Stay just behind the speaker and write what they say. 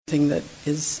Thing that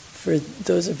is, for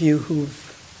those of you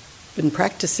who've been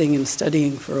practicing and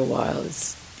studying for a while,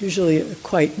 is usually a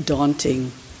quite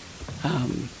daunting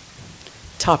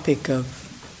topic of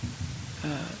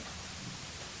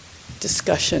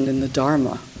discussion in the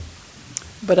Dharma.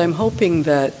 But I'm hoping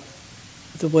that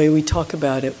the way we talk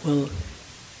about it will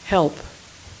help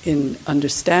in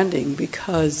understanding,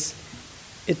 because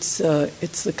it's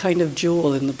the kind of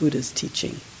jewel in the Buddha's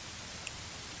teaching.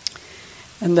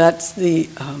 And that's the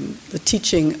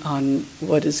teaching on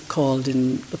what is called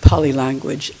in the Pali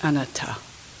language anatta,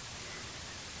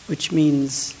 which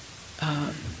means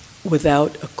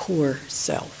without a core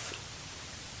self.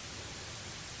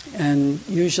 And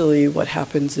usually what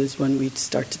happens is when we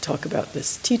start to talk about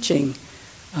this teaching,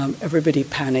 everybody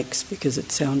panics because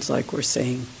it sounds like we're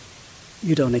saying,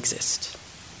 you don't exist.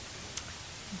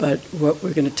 But what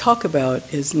we're going to talk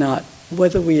about is not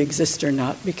whether we exist or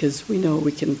not, because we know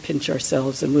we can pinch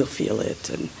ourselves and we'll feel it,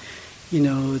 and you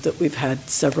know that we've had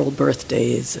several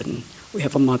birthdays and we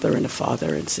have a mother and a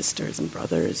father and sisters and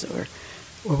brothers, or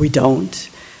we don't,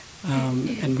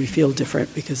 and we feel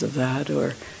different because of that,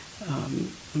 or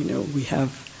we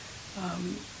have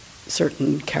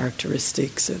certain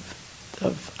characteristics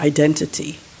of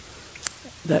identity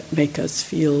that make us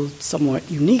feel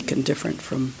somewhat unique and different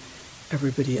from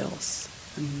everybody else.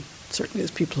 And certainly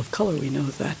as people of color, we know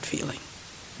that feeling.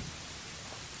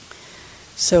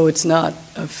 So it's not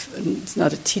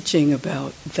a teaching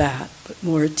about that, but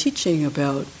more a teaching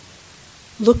about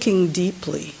looking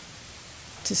deeply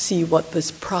to see what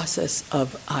this process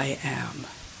of I am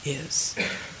is.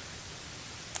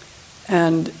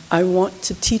 And I want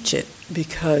to teach it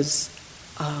because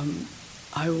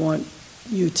I want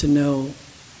you to know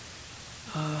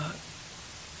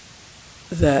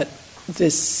that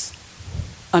this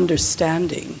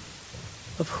understanding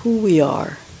of who we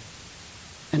are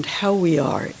and how we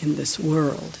are in this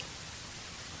world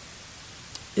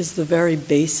is the very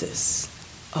basis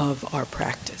of our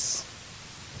practice.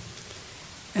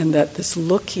 And that this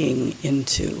looking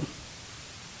into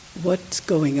what's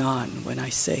going on when I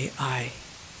say I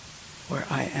or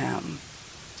I am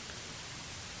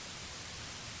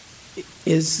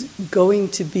is going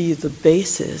to be the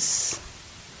basis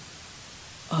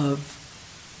of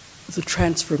the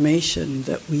transformation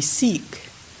that we seek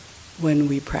when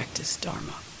we practice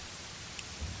Dharma.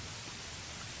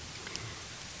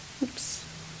 Oops.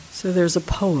 So there's a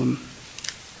poem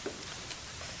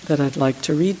that I'd like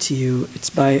to read to you. It's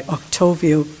by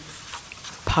Octavio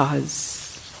Paz.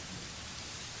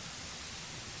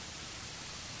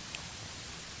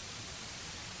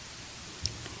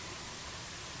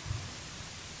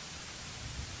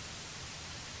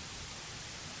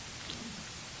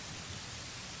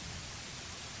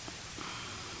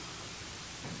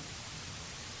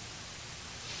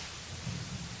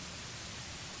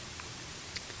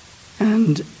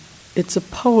 And it's a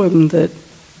poem that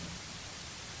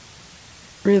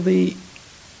really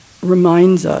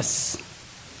reminds us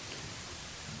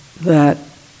that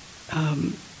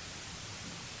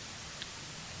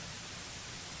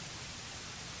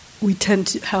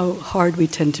how hard we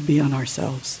tend to be on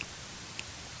ourselves.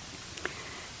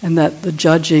 And that the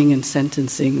judging and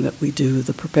sentencing that we do,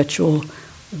 the perpetual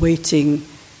waiting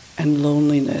and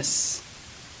loneliness,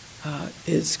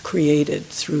 is created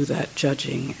through that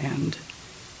judging and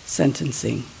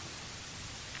sentencing.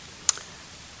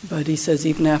 But he says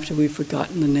even after we've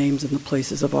forgotten the names and the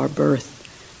places of our birth,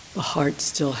 the heart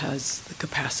still has the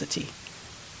capacity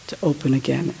to open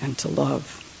again and to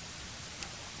love.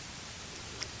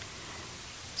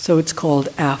 So it's called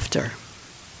After.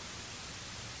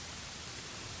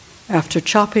 After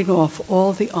chopping off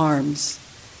all the arms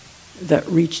that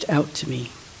reached out to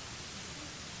me,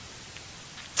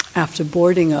 after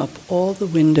boarding up all the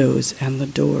windows and the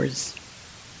doors,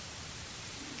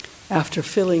 after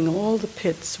filling all the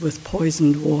pits with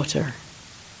poisoned water,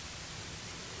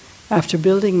 after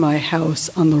building my house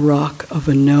on the rock of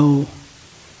a no,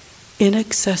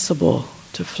 inaccessible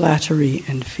to flattery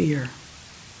and fear,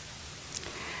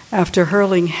 after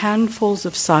hurling handfuls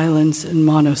of silence and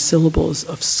monosyllables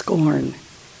of scorn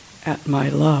at my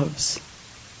loves,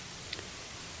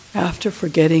 after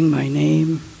forgetting my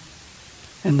name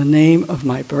and the name of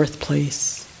my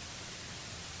birthplace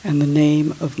and the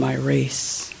name of my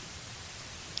race,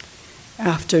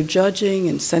 after judging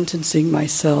and sentencing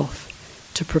myself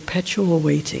to perpetual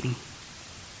waiting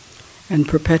and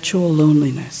perpetual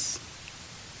loneliness,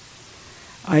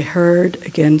 I heard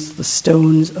against the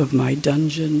stones of my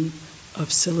dungeon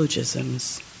of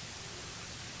syllogisms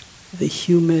the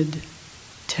humid,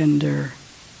 tender,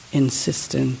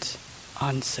 insistent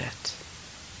onset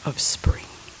of spring.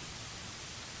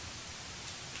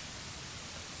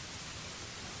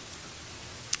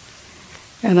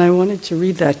 And I wanted to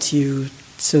read that to you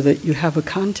so that you have a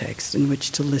context in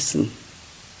which to listen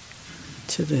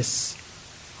to this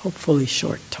hopefully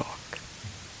short talk.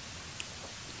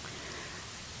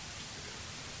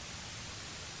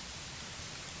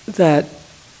 That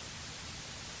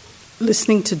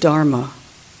listening to Dharma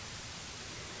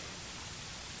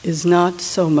is not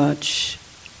so much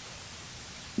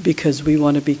because we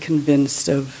want to be convinced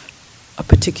of a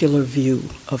particular view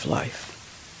of life,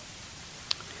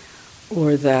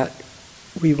 or that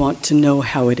we want to know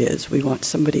how it is. We want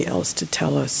somebody else to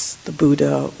tell us, the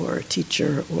Buddha or a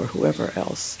teacher or whoever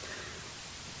else,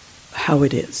 how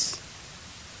it is,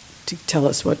 to tell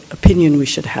us what opinion we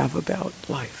should have about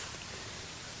life.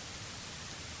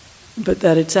 But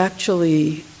that it's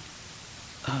actually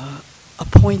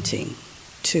pointing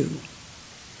to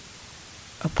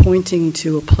a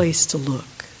place to look,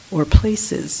 or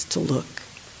places to look.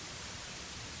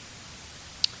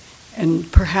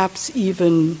 And perhaps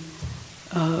even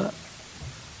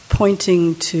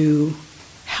pointing to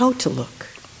how to look.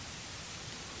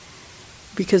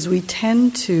 Because we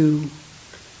tend to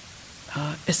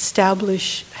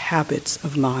establish habits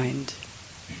of mind,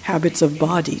 habits of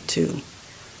body too.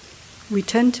 We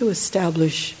tend to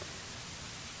establish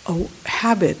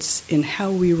habits in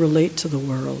how we relate to the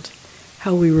world,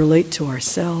 how we relate to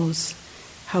ourselves,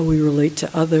 how we relate to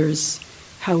others,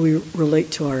 how we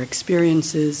relate to our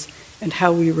experiences, and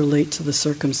how we relate to the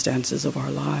circumstances of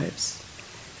our lives.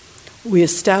 We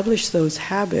establish those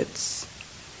habits,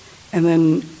 and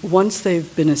then once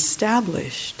they've been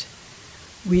established,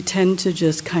 we tend to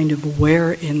just kind of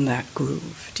wear in that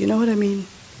groove. Do you know what I mean?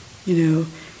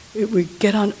 We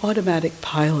get on automatic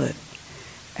pilot,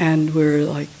 and we're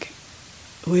like,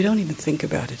 we don't even think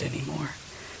about it anymore.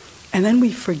 And then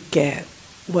we forget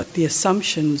what the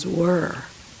assumptions were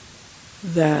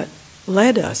that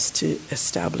led us to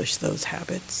establish those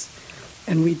habits,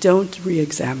 and we don't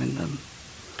re-examine them.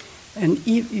 And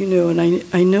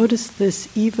I noticed this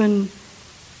even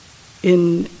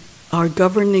in our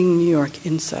governing New York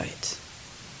insight,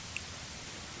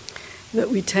 that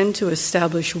we tend to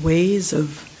establish ways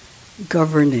of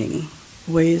governing,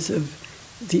 ways of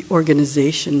the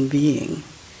organization being,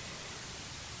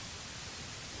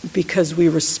 because we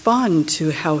respond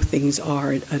to how things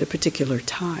are at a particular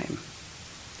time.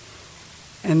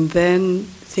 And then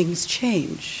things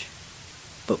change,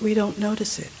 but we don't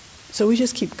notice it. So we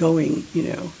just keep going,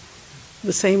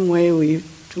 the same way we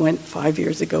went 5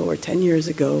 years ago or 10 years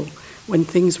ago when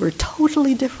things were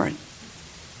totally different.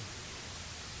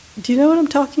 Do you know what I'm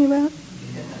talking about?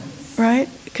 Yes. Right?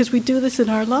 Because we do this in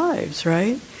our lives,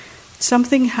 right?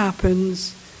 Something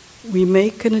happens, we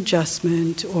make an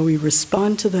adjustment, or we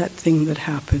respond to that thing that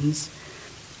happens,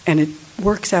 and it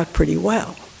works out pretty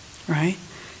well, right?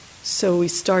 So we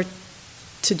start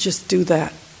to just do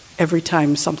that every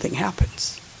time something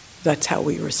happens. That's how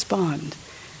we respond.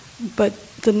 But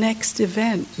the next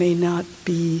event may not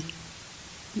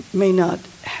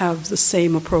have the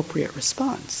same appropriate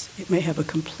response. It may have a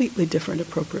completely different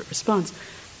appropriate response.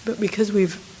 But because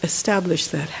we've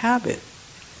established that habit,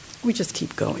 we just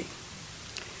keep going.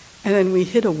 And then we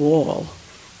hit a wall,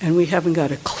 and we haven't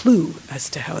got a clue as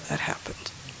to how that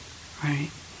happened,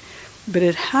 right? But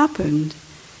it happened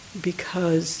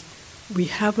because we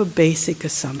have a basic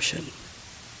assumption.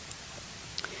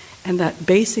 And that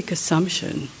basic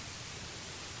assumption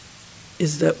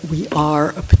is that we are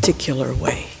a particular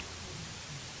way.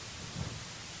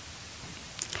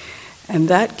 And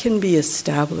that can be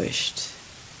established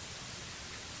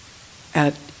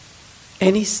at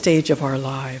any stage of our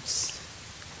lives.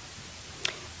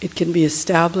 It can be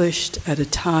established at a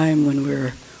time when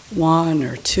we're 1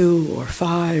 or 2 or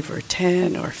 5 or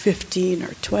 10 or 15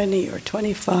 or 20 or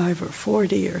 25 or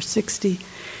 40 or 60.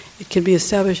 It can be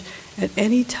established at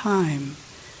any time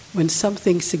when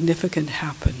something significant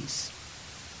happens.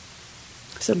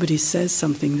 Somebody says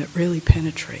something that really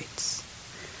penetrates,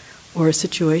 or a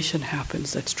situation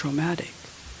happens that's traumatic,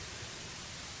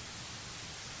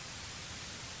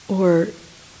 or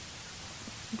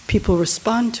people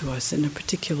respond to us in a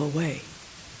particular way.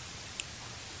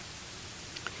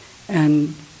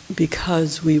 And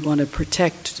because we want to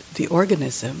protect the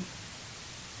organism,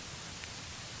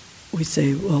 we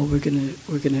say, well, we're going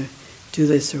to do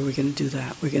this or we're going to do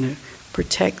that. We're going to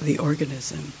protect the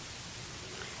organism.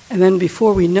 And then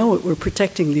before we know it, we're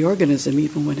protecting the organism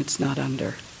even when it's not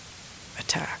under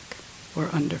attack or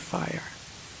under fire.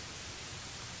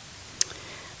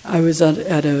 I was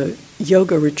at a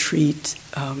yoga retreat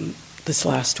this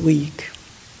last week,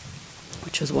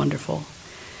 which was wonderful.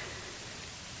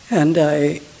 And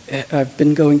I've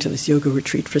been going to this yoga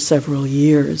retreat for several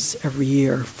years, every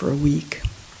year for a week.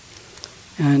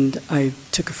 And I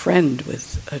took a friend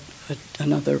with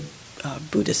another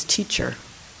Buddhist teacher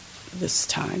this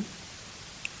time,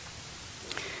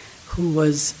 who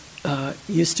was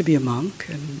used to be a monk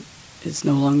and is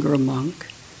no longer a monk,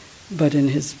 but in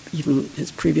his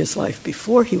previous life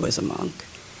before he was a monk,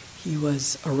 he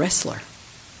was a wrestler.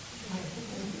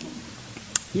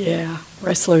 Yeah,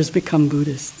 wrestlers become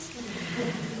Buddhists.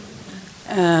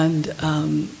 And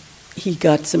he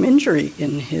got some injury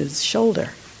in his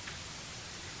shoulder.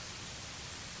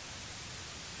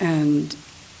 And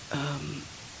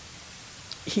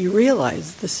he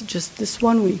realized this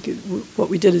 1 week, what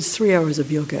we did is 3 hours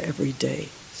of yoga every day.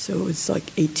 So it was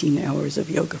like 18 hours of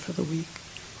yoga for the week.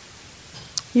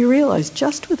 He realized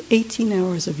just with 18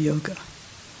 hours of yoga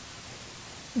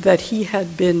that he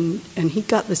had been, and he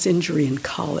got this injury in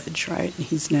college, right? And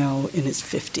he's now in his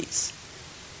 50s.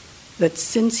 That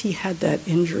since he had that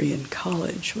injury in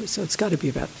college, so it's got to be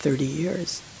about 30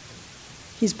 years,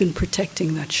 he's been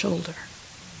protecting that shoulder.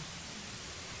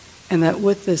 And that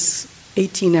with this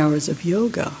 18 hours of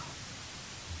yoga,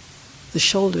 the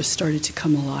shoulder started to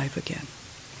come alive again.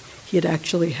 He had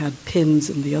actually had pins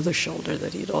in the other shoulder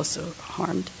that he'd also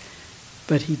harmed,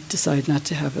 but he decided not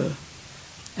to have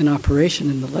an operation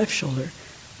in the left shoulder,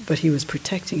 but he was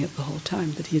protecting it the whole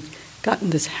time, that he had gotten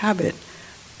this habit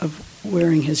of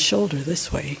wearing his shoulder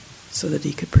this way so that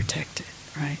he could protect it,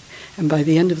 right? And by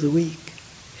the end of the week,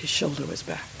 his shoulder was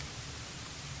back.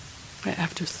 Right?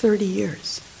 After 30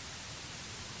 years.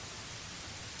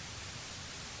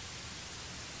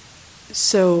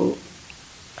 So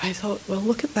I thought, well,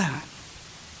 look at that,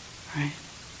 right?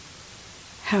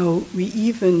 How we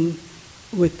even,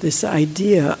 with this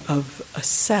idea of a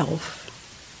self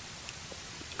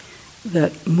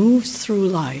that moves through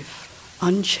life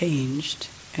unchanged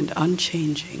and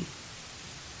unchanging,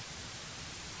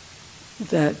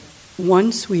 that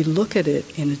once we look at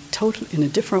it in a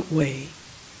different way,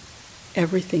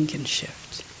 everything can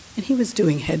shift. And he was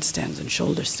doing headstands and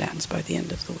shoulder stands by the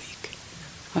end of the week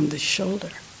on this shoulder.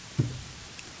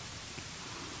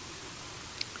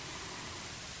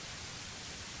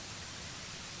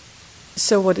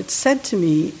 So what it said to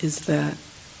me is that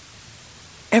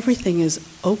everything is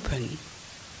open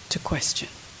to question.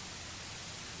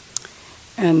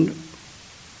 And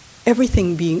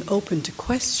everything being open to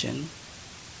question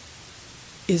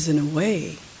is, in a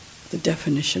way, the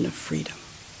definition of freedom.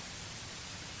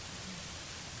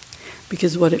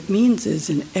 Because what it means is,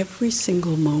 in every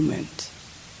single moment,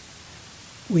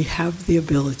 we have the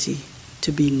ability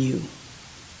to be new.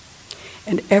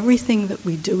 And everything that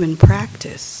we do in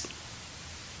practice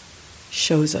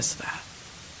shows us that.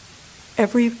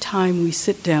 Every time we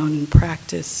sit down and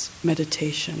practice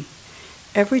meditation,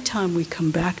 every time we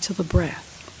come back to the breath,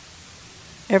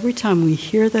 every time we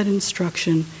hear that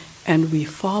instruction and we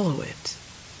follow it,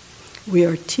 we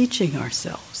are teaching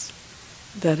ourselves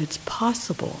that it's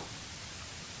possible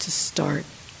to start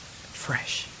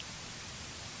fresh,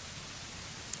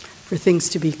 for things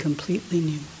to be completely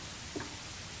new.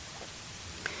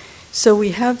 So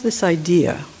we have this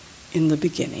idea in the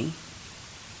beginning.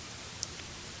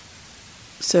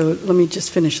 So let me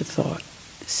just finish a thought.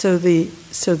 So the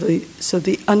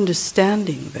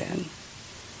understanding then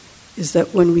is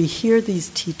that when we hear these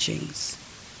teachings,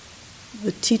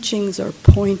 the teachings are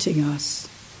pointing us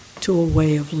to a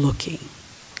way of looking,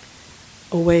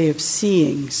 a way of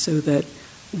seeing, so that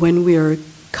when we are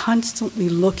constantly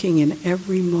looking in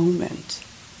every moment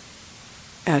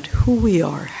at who we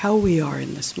are, how we are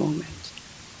in this moment,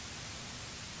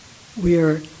 we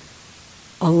are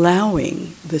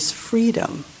allowing this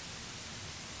freedom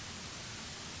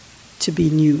to be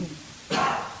new,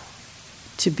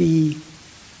 to be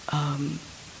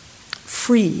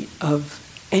free of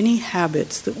any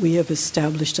habits that we have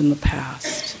established in the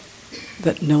past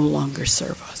that no longer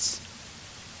serve us.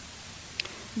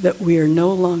 That we are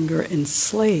no longer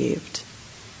enslaved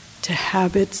to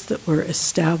habits that were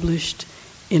established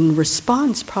in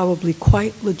response, probably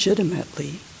quite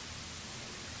legitimately,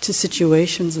 to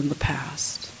situations in the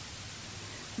past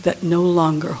that no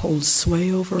longer hold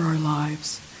sway over our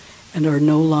lives and are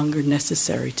no longer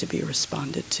necessary to be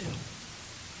responded to.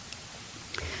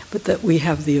 But that we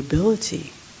have the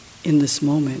ability in this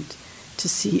moment to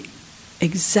see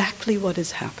exactly what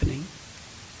is happening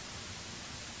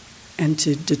and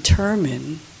to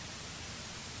determine,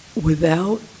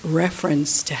 without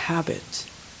reference to habit,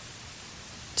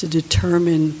 to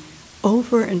determine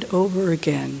over and over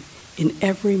again in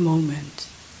every moment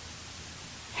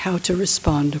how to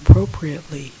respond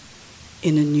appropriately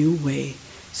in a new way,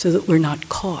 so that we're not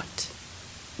caught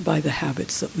by the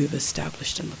habits that we've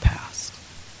established in the past.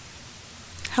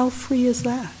 How free is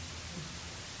that?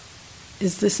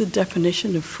 is this a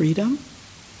definition of freedom?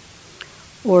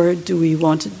 Or do we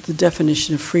want the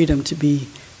definition of freedom to be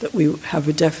that we have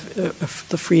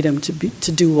the freedom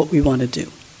to do what we want to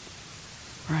do?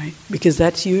 Right? Because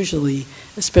that's usually,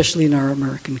 especially in our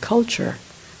American culture,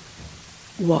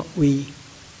 what we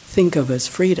think of as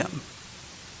freedom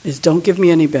is don't give me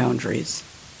any boundaries.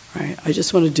 Right? I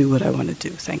just want to do what I want to do.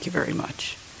 Thank you very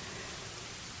much.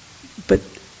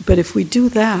 But if we do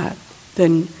that,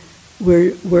 then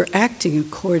we're acting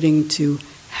according to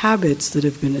habits that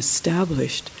have been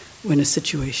established when a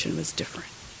situation was different.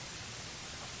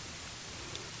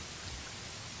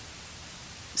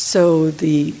 So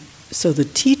the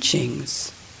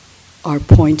teachings are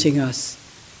pointing us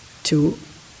to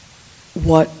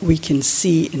what we can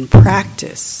see in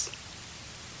practice,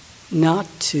 not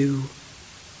to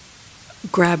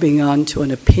grabbing onto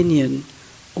an opinion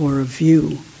or a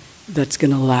view that's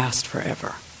going to last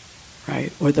forever,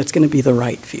 right? Or that's going to be the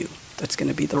right view, that's going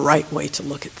to be the right way to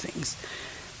look at things.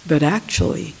 But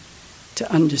actually,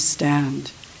 to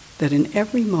understand that in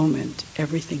every moment,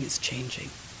 everything is changing.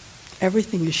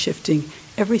 Everything is shifting.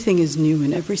 Everything is new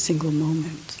in every single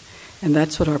moment. And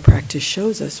that's what our practice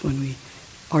shows us when we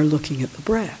are looking at the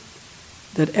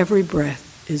breath, that every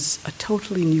breath is a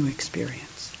totally new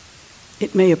experience.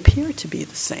 It may appear to be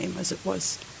the same as it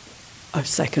was a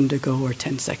second ago or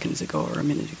 10 seconds ago or a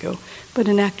minute ago, but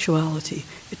in actuality,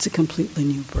 it's a completely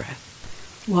new breath.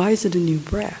 Why is it a new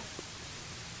breath?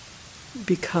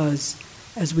 Because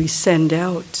as we send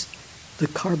out the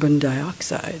carbon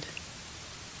dioxide,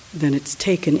 then it's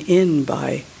taken in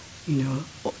by,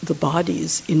 the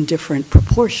bodies in different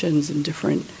proportions, in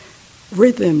different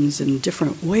rhythms, in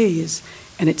different ways,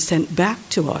 and it's sent back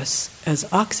to us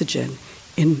as oxygen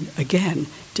in, again,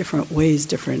 different ways,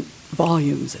 different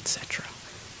volumes, etc.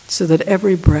 So that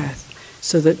every breath,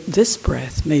 so that this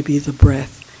breath may be the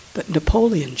breath that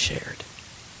Napoleon shared,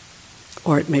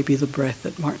 or it may be the breath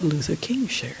that Martin Luther King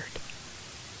shared,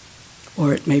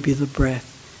 or it may be the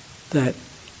breath that,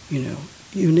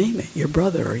 you name it, your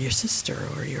brother or your sister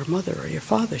or your mother or your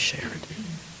father shared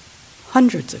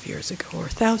hundreds of years ago or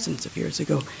thousands of years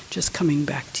ago, just coming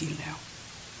back to you now.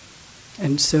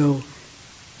 And so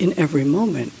in every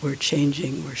moment we're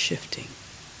changing, we're shifting.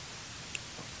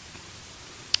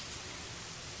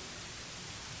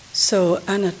 So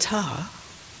anatta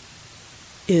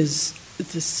is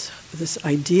this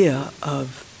idea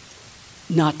of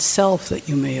not self that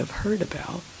you may have heard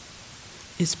about,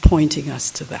 is pointing us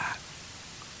to that.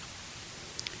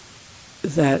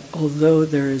 That although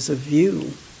there is a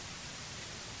view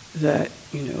that,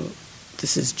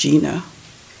 this is Gina,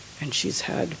 and she's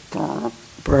had a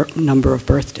number of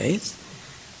birthdays,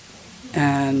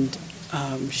 and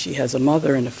she has a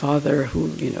mother and a father who,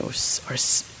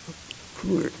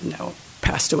 who are now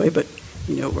passed away, but,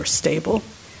 were stable,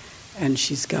 and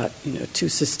she's got, 2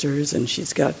 sisters, and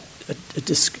she's got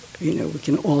we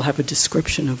can all have a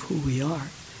description of who we are.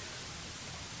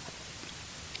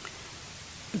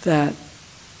 That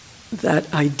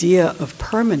idea of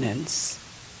permanence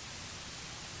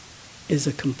is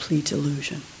a complete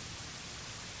illusion.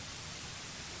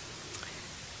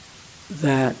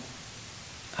 That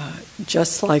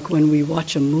just like when we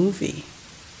watch a movie,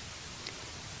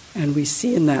 and we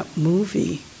see in that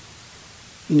movie,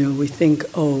 we think,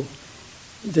 oh,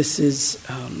 this is,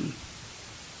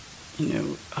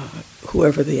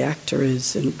 whoever the actor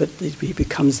is, but he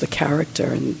becomes the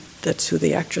character, and that's who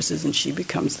the actress is, and she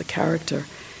becomes the character.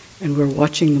 And we're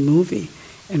watching the movie,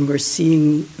 and we're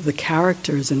seeing the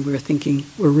characters, and we're thinking,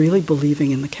 we're really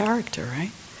believing in the character, right?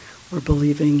 We're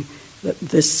believing that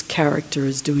this character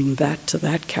is doing that to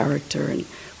that character, and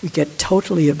we get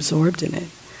totally absorbed in it.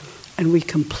 And we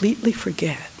completely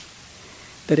forget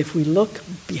that if we look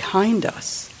behind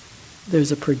us,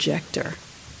 there's a projector.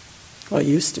 Well, it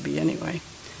used to be anyway,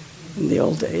 in the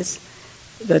old days,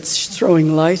 that's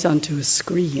throwing light onto a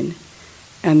screen,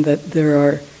 and that there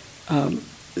are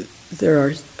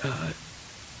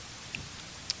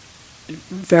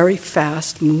very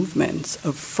fast movements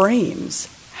of frames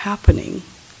happening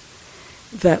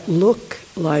that look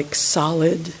like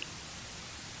solid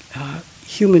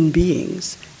human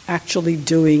beings actually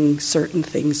doing certain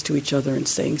things to each other and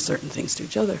saying certain things to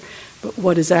each other. But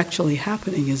what is actually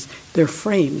happening is they're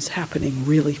frames happening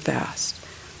really fast.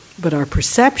 But our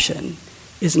perception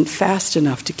isn't fast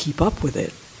enough to keep up with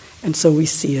it, and so we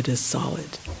see it as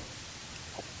solid.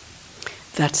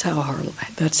 That's how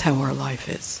our life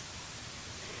is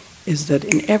that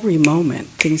in every moment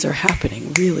things are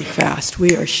happening really fast.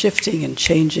 We are shifting and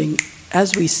changing.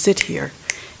 As we sit here,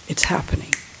 it's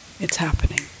happening. It's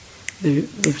happening. The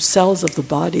cells of the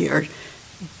body are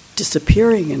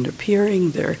disappearing and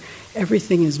appearing. They're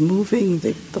Everything is moving,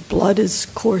 the blood is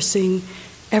coursing,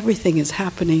 everything is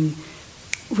happening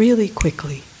really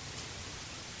quickly.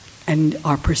 And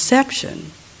our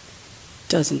perception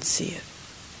doesn't see it.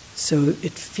 So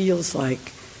it feels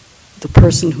like the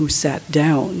person who sat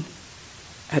down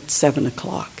at 7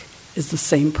 o'clock is the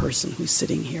same person who's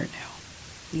sitting here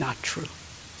now. Not true.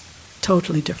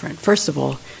 Totally different. First of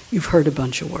all, you've heard a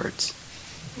bunch of words,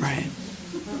 right?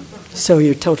 So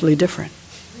you're totally different.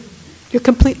 You're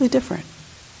completely different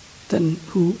than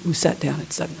who sat down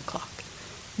at 7 o'clock.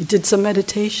 You did some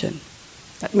meditation.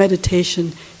 That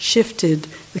meditation shifted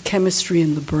the chemistry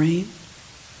in the brain.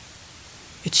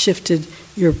 It shifted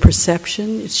your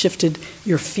perception. It shifted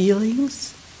your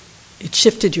feelings. It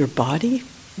shifted your body.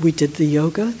 We did the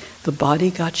yoga. The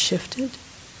body got shifted.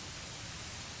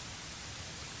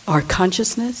 Our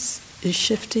consciousness is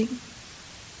shifting.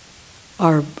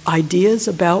 Our ideas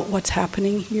about what's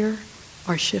happening here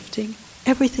are shifting.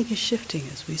 Everything is shifting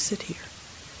as we sit here.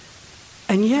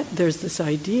 And yet there's this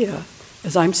idea,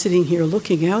 as I'm sitting here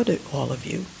looking out at all of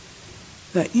you,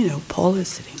 that, Paul is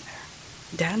sitting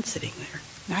there, Dan's sitting there,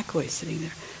 Nakaway is sitting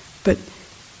there. But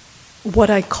what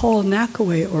I call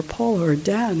Nakaway or Paul or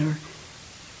Dan or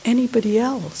anybody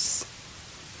else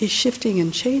is shifting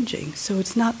and changing. So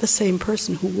it's not the same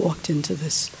person who walked into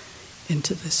this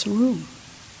room.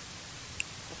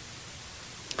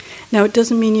 Now, it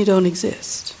doesn't mean you don't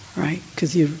exist, right?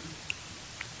 Because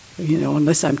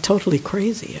unless I'm totally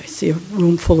crazy, I see a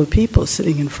room full of people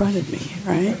sitting in front of me,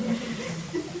 right?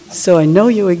 So I know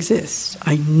you exist.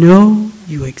 I know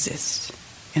you exist.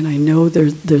 And I know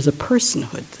there's a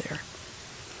personhood there.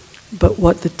 But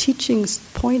what the teachings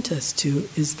point us to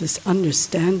is this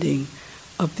understanding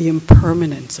of the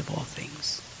impermanence of all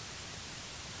things.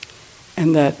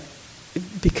 And that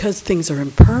because things are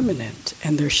impermanent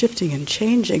and they're shifting and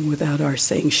changing without our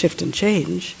saying shift and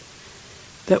change,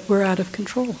 that we're out of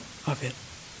control of it.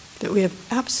 That we have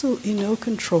absolutely no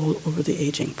control over the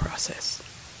aging process.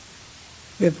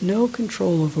 We have no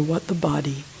control over what the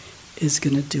body is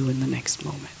going to do in the next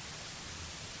moment.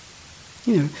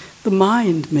 The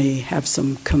mind may have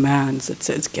some commands that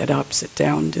says, get up, sit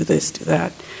down, do this, do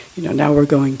that. Now we're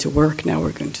going to work, now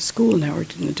we're going to school, now we're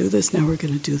going to do this, now we're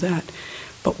going to do that.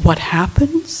 But what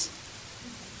happens?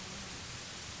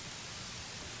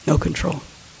 No control.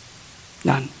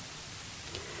 None.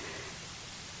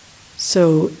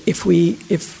 So if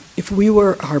we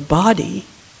were our body,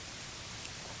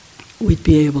 we'd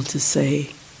be able to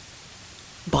say,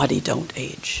 body don't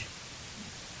age,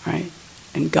 right?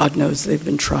 And God knows they've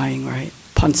been trying, right?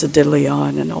 Ponce de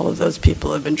Leon and all of those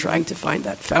people have been trying to find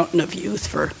that fountain of youth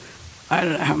for I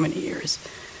don't know how many years.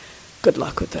 Good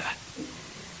luck with that,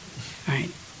 right?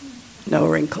 No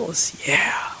wrinkles,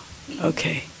 yeah,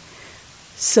 okay.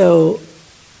 So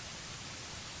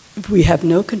we have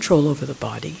no control over the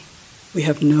body. We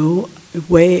have no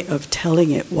way of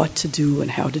telling it what to do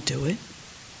and how to do it.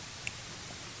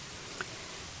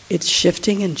 It's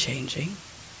shifting and changing.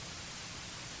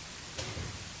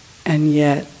 And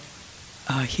yet,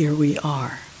 here we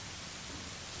are.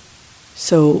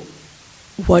 So,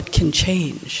 what can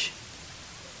change?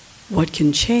 What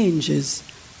can change is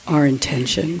our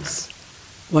intentions.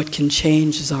 What can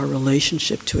change is our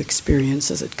relationship to experience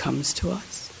as it comes to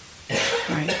us.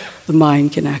 Right? The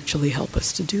mind can actually help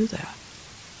us to do that.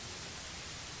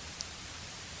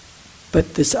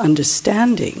 But this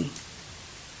understanding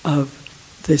of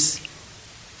this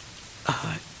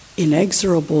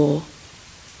inexorable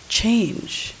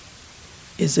change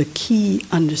is a key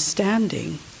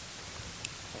understanding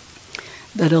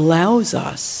that allows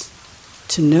us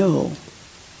to know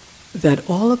that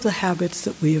all of the habits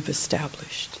that we have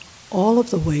established, all of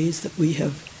the ways that we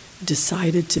have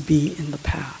decided to be in the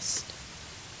past,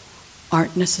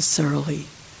 aren't necessarily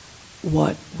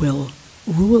what will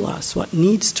rule us, what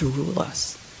needs to rule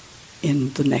us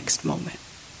in the next moment.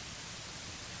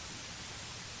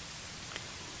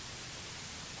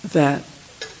 That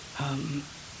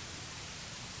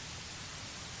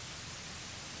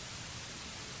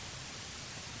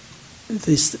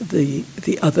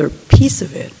the other piece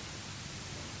of it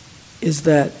is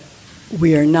that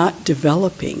we are not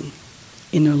developing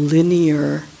in a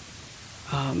linear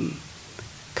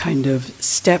kind of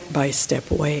step-by-step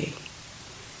way,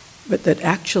 but that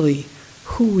actually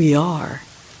who we are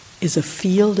is a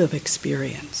field of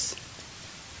experience.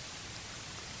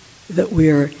 That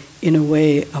we're, in a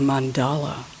way, a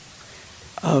mandala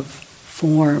of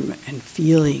form and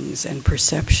feelings and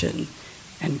perception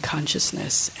and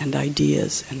consciousness and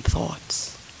ideas and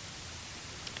thoughts.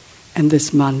 And this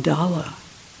mandala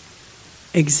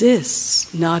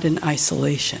exists not in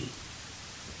isolation,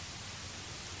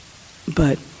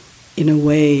 but in a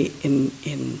way,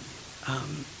 in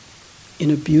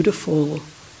a beautiful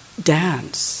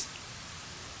dance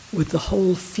with the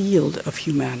whole field of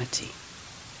humanity.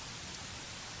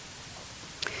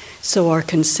 So our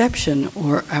conception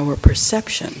or our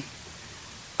perception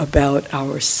about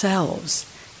ourselves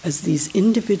as these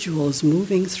individuals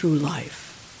moving through life,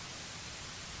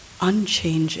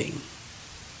 unchanging,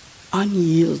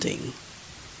 unyielding,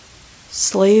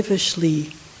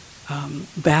 slavishly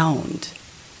bound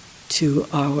to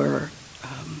our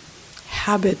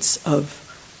habits of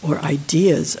or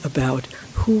ideas about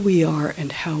who we are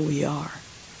and how we are,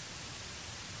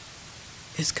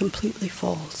 is completely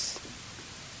false.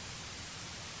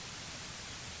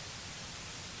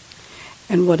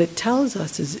 And what it tells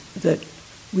us is that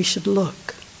we should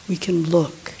look. We can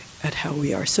look at how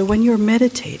we are. So when you're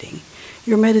meditating,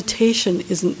 your meditation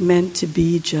isn't meant to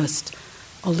be just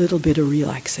a little bit of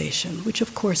relaxation, which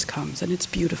of course comes, and it's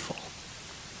beautiful,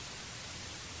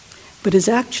 but is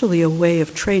actually a way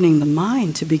of training the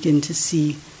mind to begin to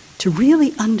see, to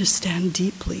really understand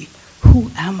deeply,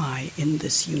 who am I in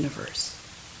this universe?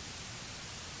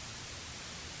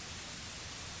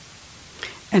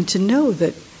 And to know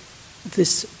that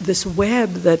this web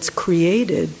that's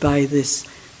created by this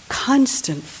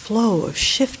constant flow of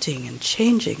shifting and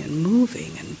changing and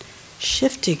moving and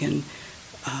shifting and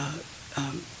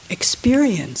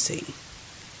experiencing,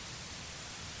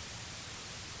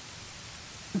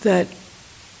 that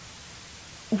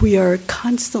we are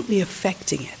constantly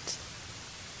affecting it.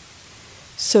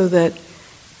 So that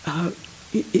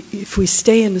if we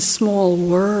stay in a small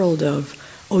world of,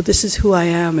 oh, this is who I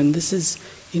am, and this is,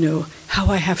 how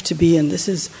I have to be, and this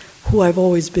is who I've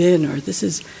always been, or this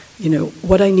is,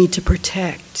 what I need to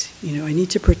protect. I need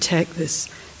to protect this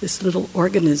little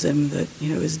organism that,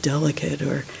 is delicate,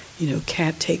 or,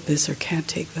 can't take this or can't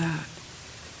take that.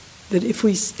 That if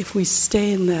we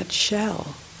stay in that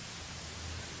shell,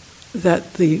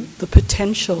 that the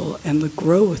potential and the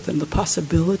growth and the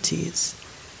possibilities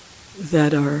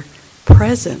that are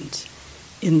present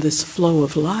in this flow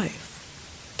of life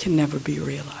can never be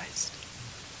realized.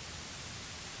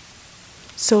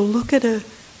 So look at a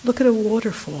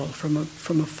waterfall from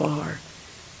afar,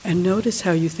 and notice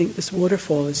how you think this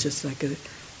waterfall is just like a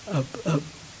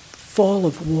fall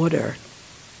of water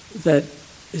that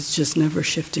is just never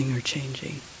shifting or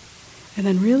changing. And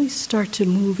then really start to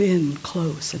move in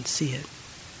close and see it.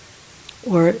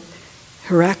 Or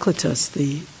Heraclitus,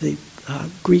 the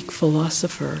Greek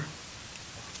philosopher,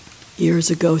 years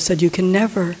ago said,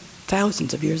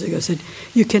 thousands of years ago, said,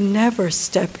 you can never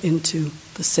step into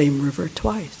the same river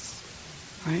twice,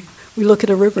 right? We look at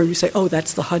a river and we say, oh,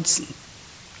 that's the Hudson.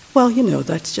 Well,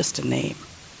 that's just a name,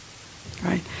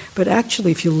 right? But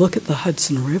actually, if you look at the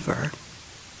Hudson River,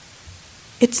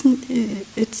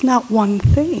 it's not one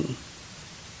thing.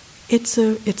 It's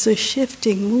a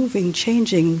shifting, moving,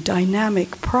 changing,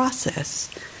 dynamic process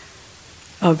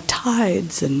of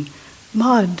tides and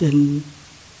mud and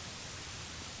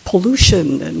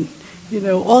pollution and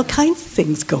all kinds of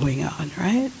things going on,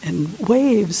 right? And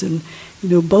waves and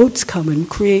boats come and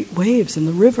create waves, and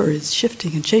the river is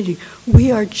shifting and changing. We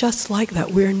are just like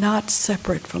that. We're not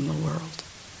separate from the world.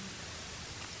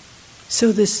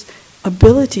 So this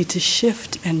ability to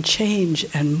shift and change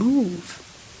and move,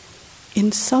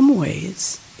 in some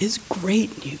ways, is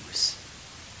great news.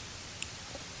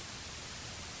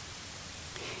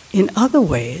 In other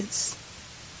ways,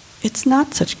 it's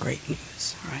not such great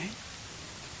news, right?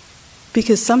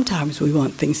 Because sometimes we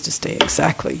want things to stay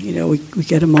exactly. We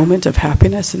get a moment of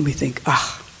happiness and we think,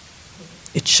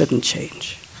 it shouldn't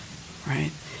change,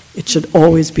 right? It should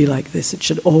always be like this. It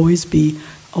should always be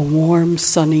a warm,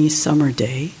 sunny summer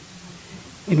day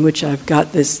in which I've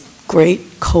got this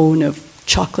great cone of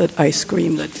chocolate ice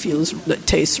cream that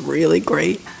tastes really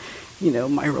great.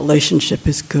 My relationship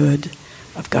is good.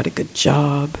 I've got a good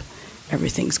job.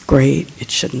 Everything's great. It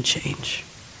shouldn't change,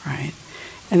 right?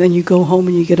 And then you go home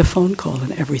and you get a phone call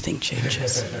and everything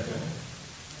changes,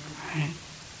 right?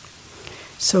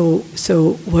 So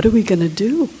what are we going to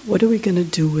do? What are we going to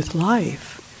do with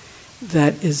life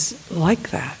that is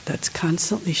like that, that's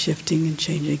constantly shifting and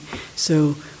changing?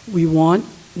 So we want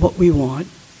what we want,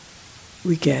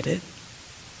 we get it,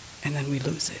 and then we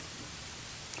lose it.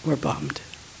 We're bummed.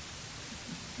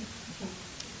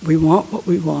 We want what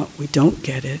we want, we don't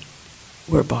get it,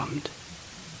 we're bummed,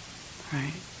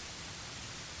 right?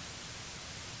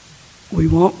 We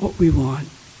want what we want,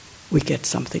 we get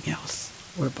something else,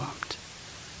 we're bummed,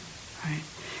 right?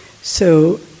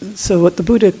 So what the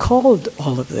Buddha called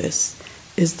all of this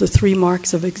is the 3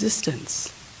 marks of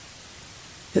existence.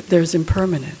 That there's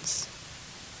impermanence.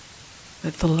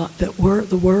 That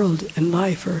the world and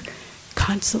life are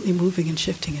constantly moving and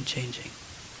shifting and changing.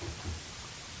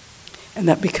 And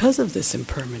that because of this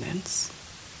impermanence,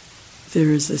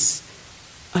 there is this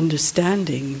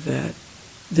understanding that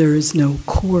there is no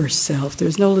core self,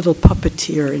 there's no little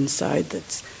puppeteer inside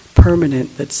that's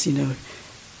permanent, that's,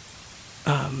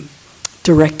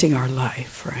 directing our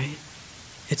life, right?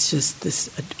 It's just this,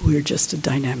 we're just a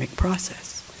dynamic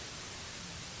process.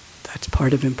 That's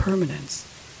part of impermanence.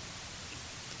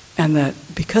 And that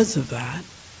because of that,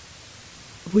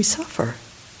 we suffer.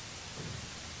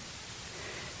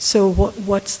 So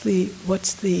what's the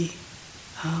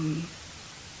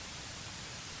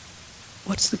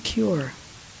cure?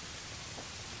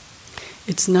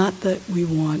 It's not that we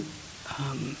want.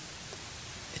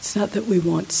 It's not that we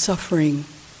want suffering.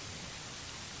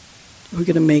 We're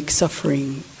going to make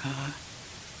suffering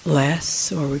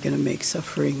less, or we're going to make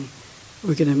suffering.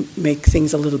 We're going to make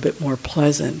things a little bit more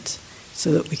pleasant,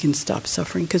 so that we can stop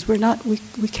suffering. Because we're not. We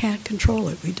can't control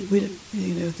it.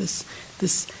 This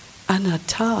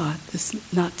anatta,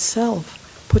 this not self,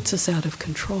 puts us out of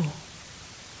control.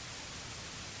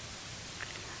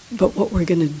 But what we're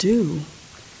going to do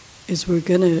is we're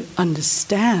going to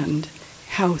understand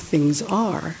how things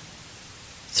are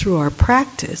through our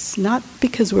practice, not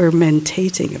because we're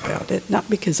mentating about it, not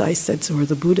because I said so or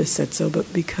the Buddha said so,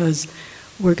 but because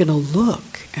we're going to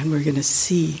look and we're going to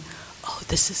see, oh,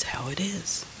 this is how it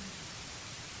is.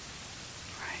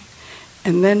 Right?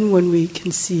 And then when we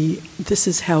can see this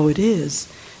is how it is,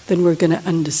 then we're going to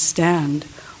understand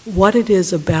what it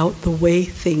is about the way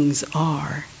things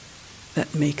are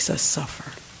that makes us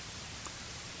suffer.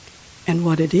 And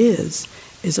what it is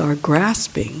our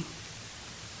grasping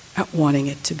at wanting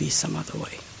it to be some other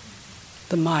way.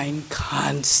 The mind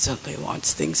constantly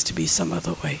wants things to be some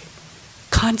other way.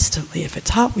 Constantly. If it's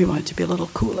hot, we want it to be a little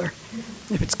cooler.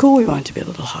 If it's cool, we want it to be a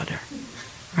little hotter.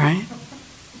 Right?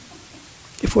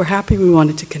 If we're happy, we want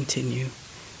it to continue.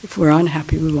 If we're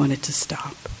unhappy, we want it to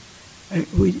stop.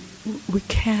 We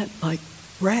can't,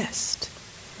 rest.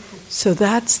 So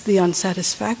that's the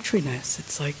unsatisfactoriness.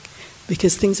 It's like,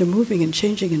 because things are moving and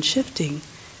changing and shifting,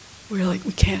 we're like,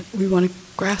 we want to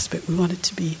grasp it. We want it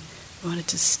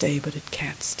to stay, but it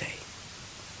can't stay.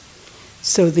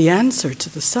 So the answer to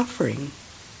the suffering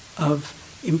of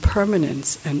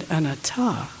impermanence and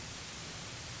anatta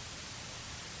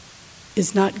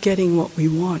is not getting what we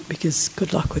want, because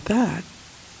good luck with that.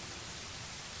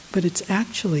 But it's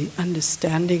actually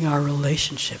understanding our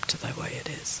relationship to the way it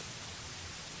is.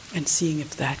 And seeing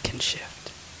if that can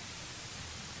shift.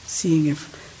 Seeing if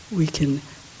we can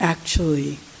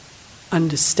actually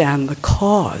understand the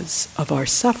cause of our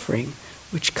suffering,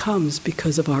 which comes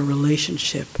because of our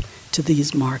relationship to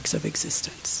these marks of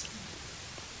existence.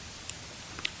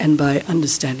 And by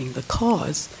understanding the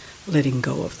cause, letting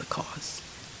go of the cause.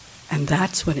 And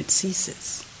that's when it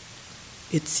ceases.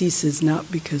 It ceases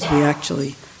not because we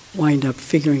actually wind up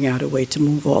figuring out a way to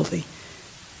move all the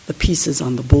pieces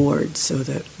on the board so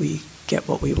that we get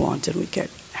what we want and we get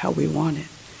how we want it,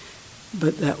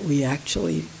 but that we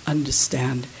actually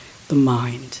understand the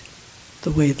mind,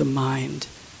 the way the mind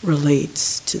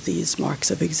relates to these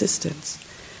marks of existence.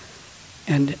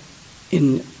 And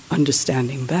in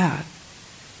understanding that,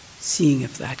 seeing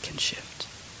if that can shift.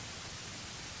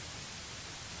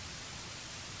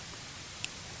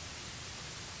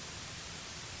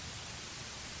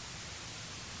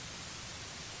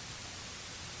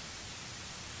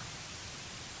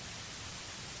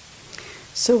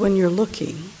 So when you're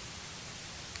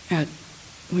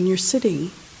when you're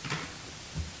sitting,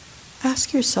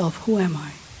 ask yourself, who am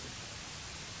I?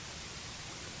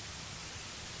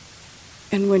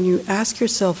 And when you ask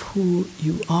yourself who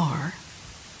you are,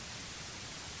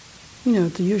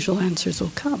 the usual answers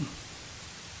will come.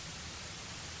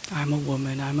 I'm a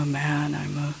woman, I'm a man,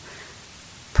 I'm a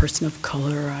person of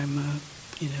color, I'm a,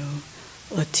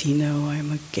 Latino,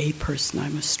 I'm a gay person,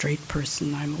 I'm a straight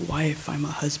person, I'm a wife, I'm a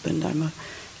husband, I'm a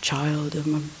child,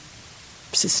 I'm a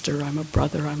sister, I'm a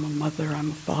brother, I'm a mother,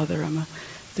 I'm a father, I'm a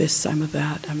this, I'm a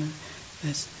that, I'm a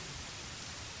this.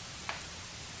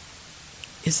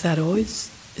 Is that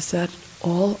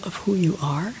all of who you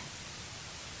are?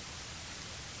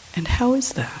 And how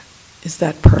is that? Is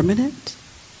that permanent?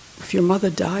 If your mother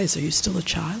dies, are you still a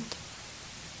child?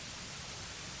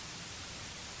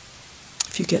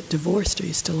 If you get divorced, are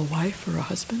you still a wife or a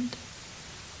husband?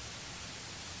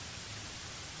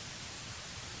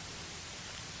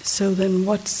 So then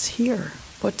what's here?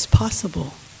 What's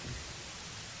possible?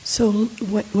 So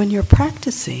when you're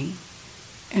practicing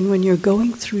and when you're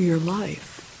going through your life,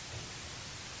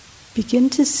 begin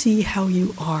to see how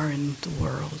you are in the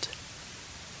world.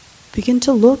 Begin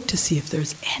to look to see if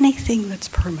there's anything that's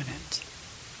permanent.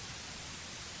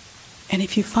 And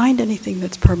if you find anything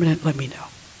that's permanent, let me know.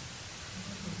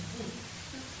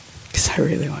 Because I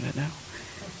really want to know.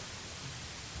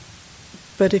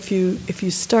 But if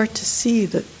you start to see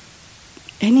that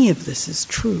any of this is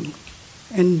true,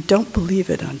 and don't believe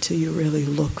it until you really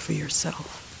look for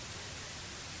yourself,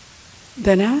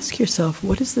 then ask yourself,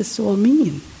 what does this all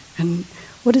mean? And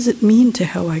what does it mean to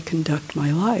how I conduct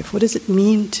my life? What does it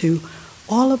mean to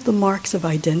all of the marks of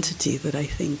identity that I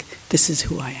think this is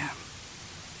who I am?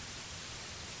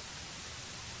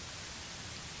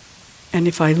 And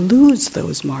if I lose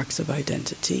those marks of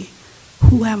identity,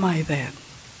 who am I then?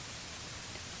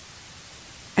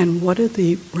 And what are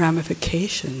the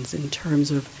ramifications in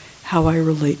terms of how I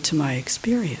relate to my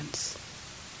experience?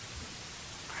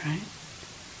 Right?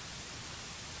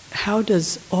 How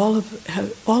does all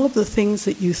of the things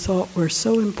that you thought were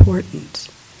so important,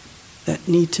 that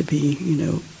need to be,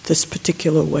 this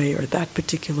particular way or that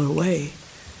particular way,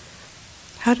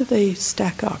 how do they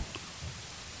stack up?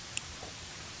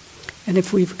 And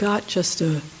if we've got just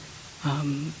a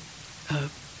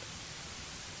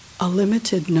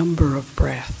limited number of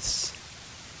breaths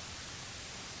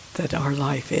that our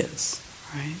life is,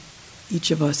 right?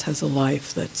 Each of us has a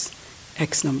life that's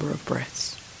X number of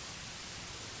breaths.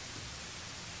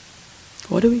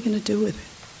 What are we going to do with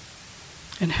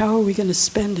it? And how are we going to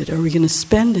spend it? Are we going to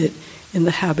spend it in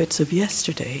the habits of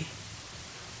yesterday?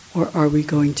 Or are we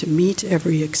going to meet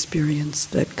every experience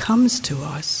that comes to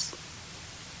us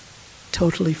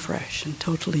totally fresh and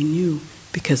totally new,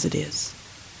 because it is?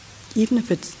 Even if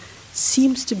it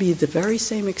seems to be the very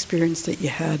same experience that you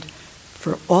had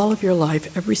for all of your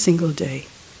life, every single day,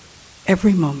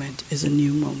 every moment is a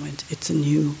new moment. It's a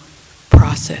new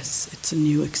process. It's a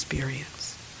new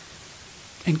experience.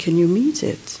 And can you meet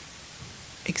it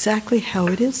exactly how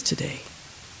it is today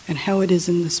and how it is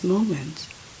in this moment?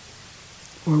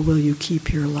 Or will you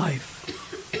keep your life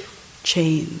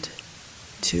chained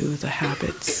to the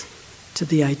habits, to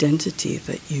the identity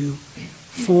that you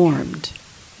formed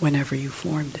whenever you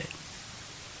formed it?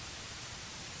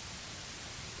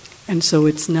 And so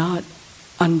it's not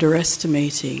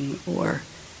underestimating or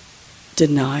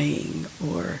denying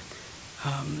or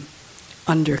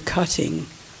undercutting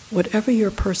whatever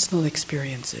your personal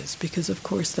experience is, because of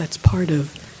course that's part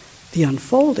of the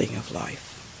unfolding of life,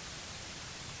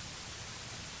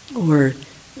 or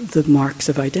the marks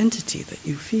of identity that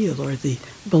you feel, or the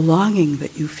belonging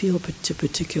that you feel to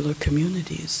particular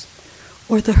communities,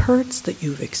 or the hurts that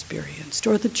you've experienced,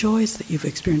 or the joys that you've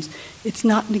experienced. It's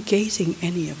not negating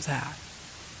any of that.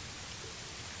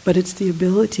 But it's the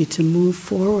ability to move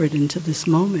forward into this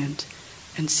moment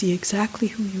and see exactly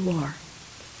who you are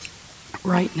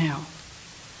right now.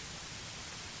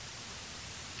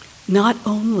 Not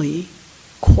only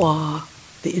qua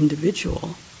the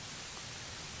individual,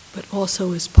 but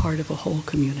also as part of a whole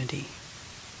community.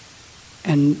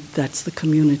 And that's the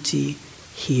community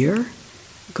here,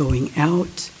 going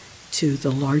out to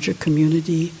the larger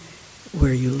community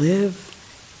where you live,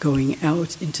 going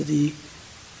out into the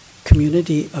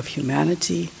community of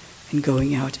humanity, and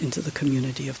going out into the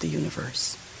community of the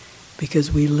universe.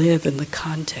 Because we live in the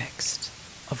context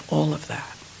of all of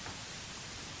that.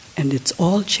 And it's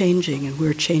all changing, and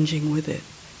we're changing with it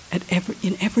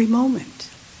in every moment.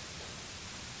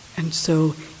 And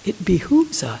so it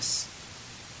behooves us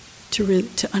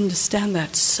to understand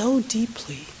that so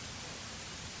deeply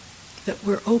that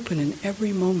we're open in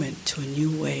every moment to a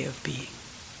new way of being,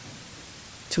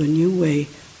 to a new way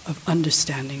of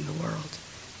understanding the world,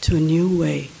 to a new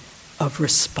way of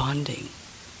responding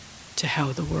to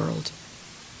how the world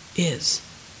is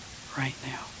right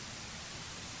now.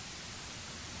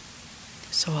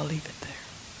 So I'll leave it there.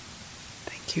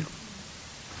 Thank you.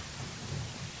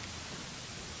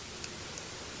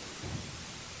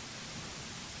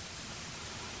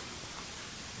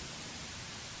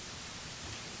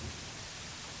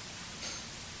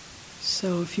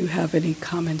 So if you have any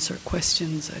comments or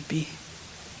questions, I'd be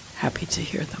happy to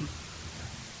hear them.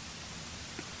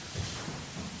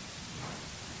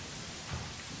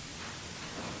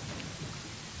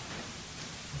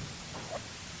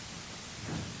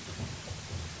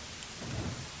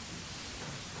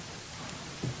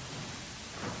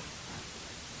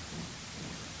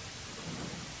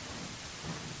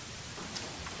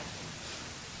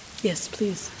 Yes,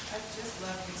 please. I'd just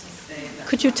love you to say that.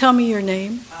 Could you tell me your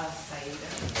name?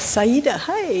 Saida. Saida,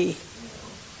 hi.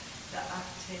 The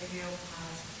Octavio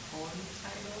Paz poem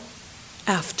title.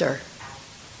 After.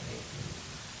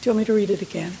 Do you want me to read it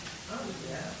again? Oh,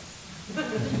 yes.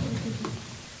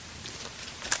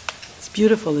 It's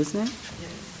beautiful, isn't it?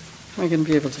 Yes. Am I going to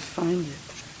be able to find it?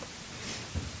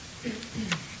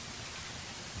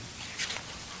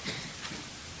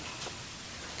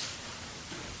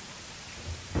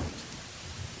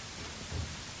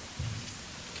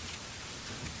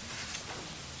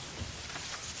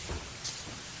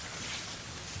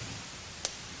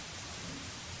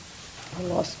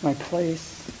 lost my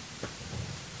place.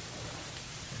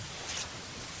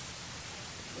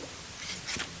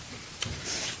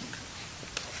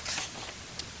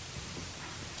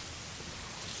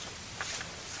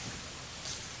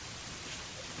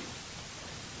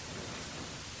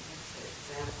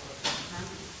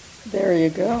 There you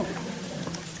go.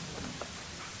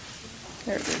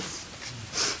 There it is.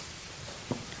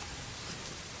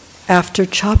 After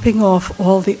chopping off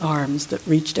all the arms that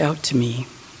reached out to me,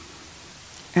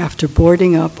 after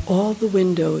boarding up all the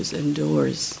windows and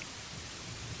doors,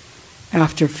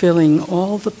 after filling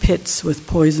all the pits with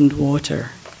poisoned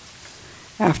water,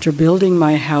 after building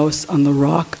my house on the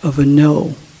rock of a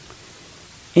no,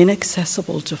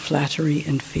 inaccessible to flattery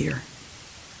and fear,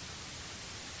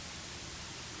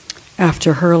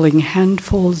 after hurling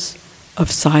handfuls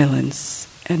of silence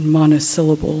and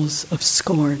monosyllables of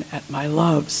scorn at my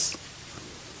loves,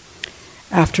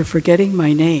 after forgetting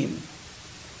my name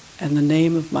and the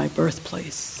name of my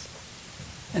birthplace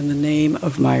and the name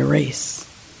of my race,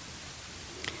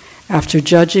 after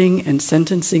judging and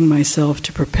sentencing myself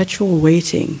to perpetual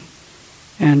waiting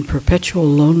and perpetual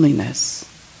loneliness,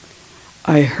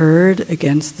 I heard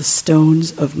against the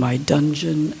stones of my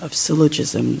dungeon of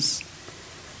syllogisms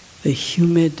the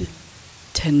humid,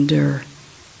 tender,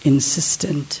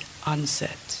 insistent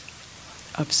onset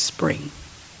of spring.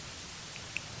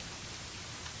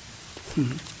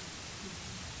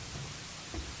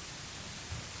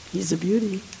 He's a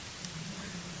beauty.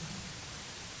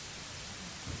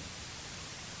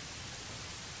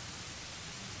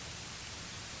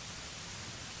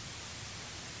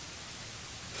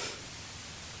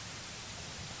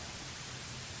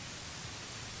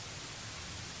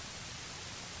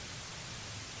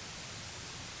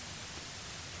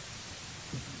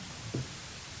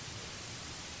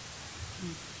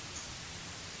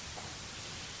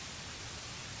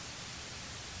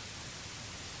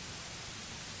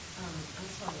 I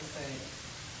just wanted to say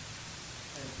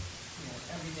that,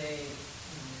 every day,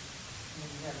 when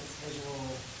you have this visual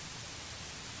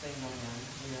thing going on,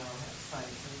 we all have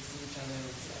sights and we see each other,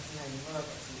 I see how you look,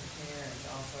 I see your hair, it's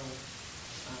also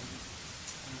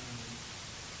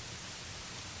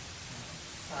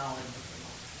solid,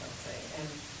 let's say. And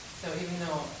so even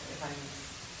though if I'm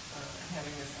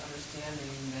having this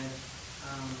understanding that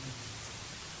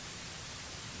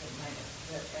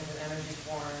that as an energy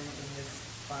form in this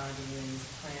body, in this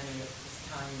planet, this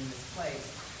time, in this place,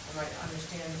 I might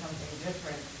understand something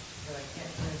different that I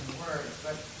can't put into words,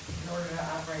 but in order to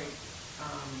operate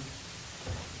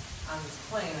on this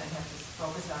plane, I have to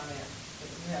focus on that.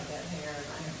 You have that hair, and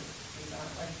I have this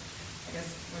like, I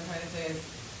guess what I'm trying to say is,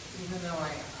 even though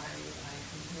I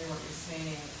can hear what you're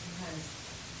saying, sometimes,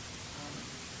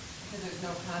 because there's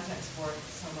no context for it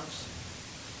so much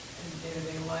in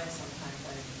day-to-day life, sometimes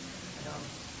I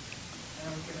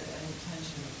don't give it any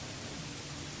attention.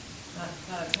 Not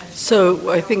attention. So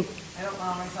I think I don't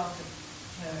allow myself to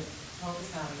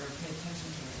focus on it or pay attention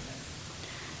to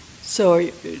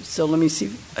it. So let me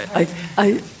see.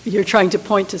 You're trying to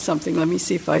point to something. Let me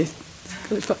see if I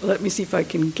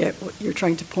can get what you're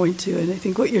trying to point to. And I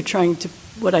think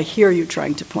what I hear you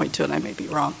trying to point to, and I may be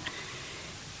wrong,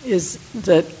 is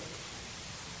that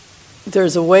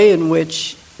there's a way in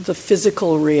which the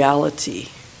physical reality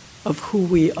of who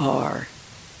we are,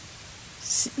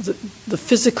 the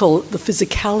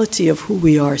physicality of who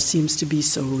we are seems to be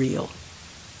so real.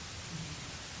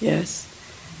 Yes?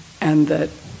 And that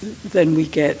then we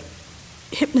get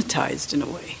hypnotized in a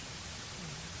way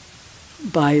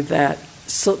by that,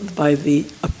 by the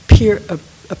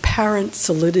apparent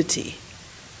solidity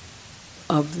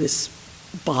of this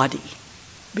body,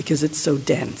 because it's so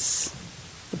dense.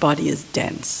 The body is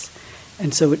dense.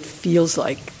 And so it feels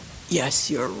like, yes,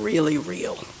 you're really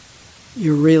real.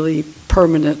 You're really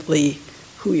permanently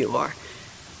who you are.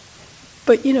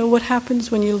 But what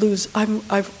happens when you lose?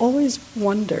 I've always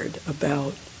wondered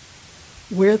about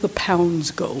where the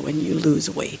pounds go when you lose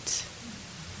weight.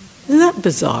 Isn't that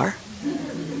bizarre?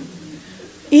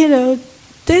 They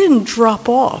didn't drop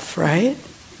off, right?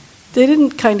 They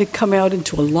didn't kind of come out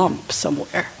into a lump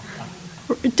somewhere.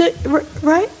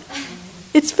 Right?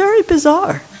 It's very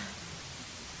bizarre.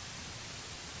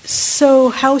 So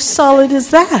how solid is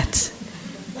that?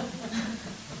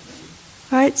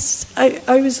 Right?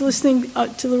 I was listening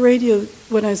to the radio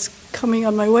when I was coming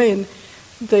on my way, and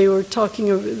they were talking,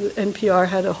 NPR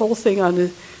had a whole thing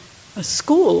on a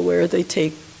school where they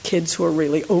take kids who are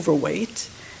really overweight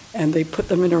and they put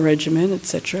them in a regimen,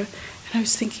 etc. And I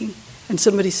was thinking, and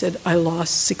somebody said, I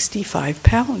lost 65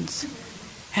 pounds.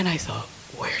 And I thought,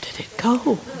 where did it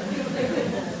go?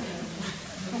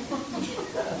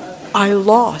 I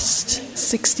lost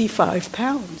 65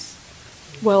 pounds.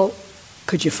 Well,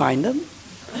 could you find them?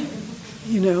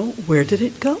 Where did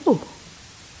it go?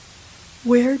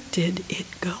 Where did it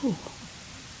go?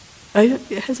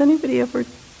 Has anybody ever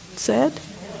said?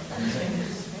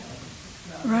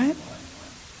 Right?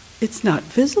 It's not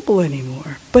visible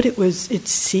anymore, but it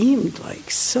seemed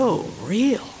like so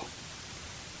real,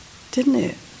 didn't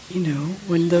it?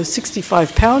 When those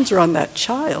 65 pounds are on that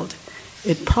child,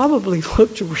 it probably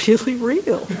looked really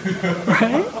real,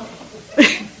 right?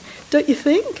 Don't you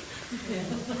think?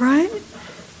 Right?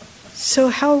 So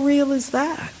how real is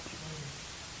that?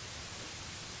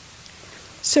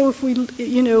 So if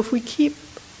we keep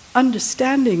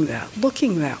understanding that,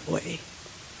 looking that way,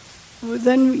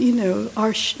 then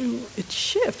it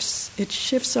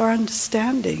shifts our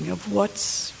understanding of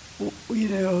what's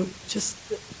just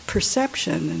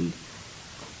perception. And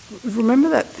remember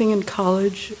that thing in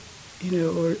college,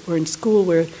 or in school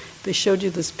where they showed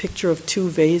you this picture of two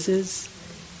vases,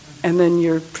 and then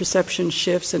your perception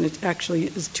shifts, and it actually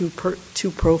is two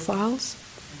profiles.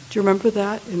 Do you remember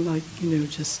that in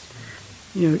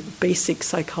basic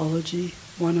psychology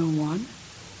 101?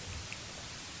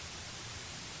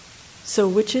 So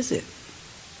which is it?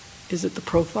 Is it the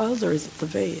profiles or is it the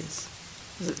vase?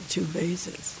 Is it the two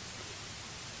vases?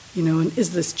 And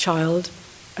is this child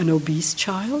an obese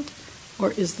child,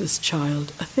 or is this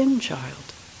child a thin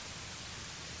child?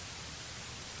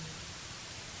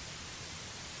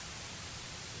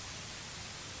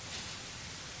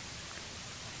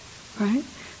 Right?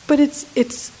 But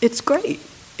it's great.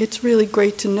 It's really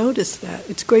great to notice that.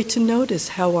 It's great to notice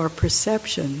how our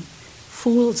perception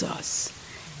fools us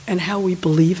and how we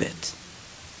believe it.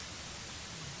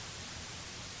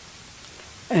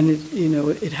 And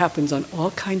it happens on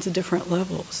all kinds of different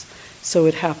levels. So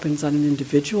it happens on an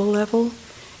individual level.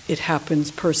 It happens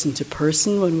person to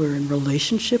person when we're in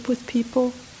relationship with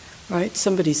people, right?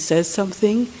 Somebody says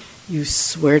something, you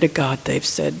swear to God they've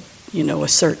said, a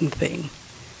certain thing,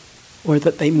 or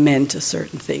that they meant a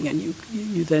certain thing, and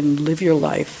you then live your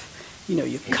life,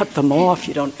 you cut them off,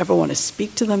 you don't ever want to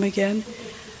speak to them again.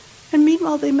 And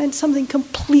meanwhile, they meant something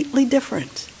completely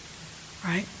different,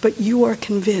 right? But you are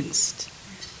convinced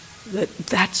that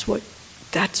that's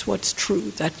what's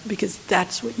true, because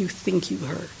that's what you think you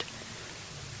heard.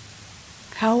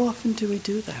 How often do we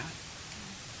do that?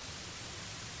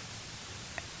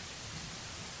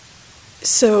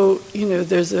 So,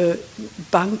 there's a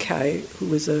Bankai, who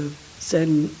was a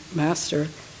Zen master,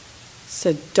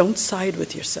 said, don't side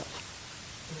with yourself.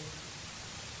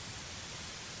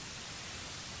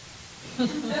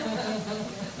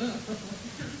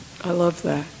 I love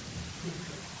that.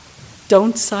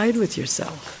 Don't side with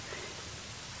yourself.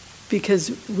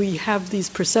 Because we have these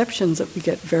perceptions that we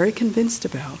get very convinced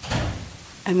about,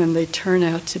 and then they turn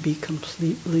out to be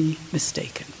completely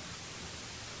mistaken.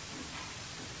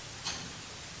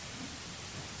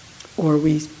 Or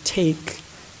we take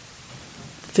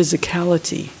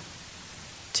physicality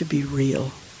to be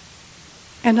real.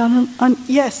 And on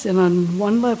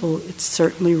one level, it's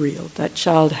certainly real. That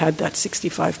child had that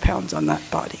 65 pounds on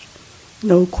that body.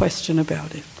 No question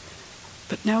about it.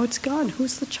 But now it's gone.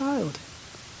 Who's the child?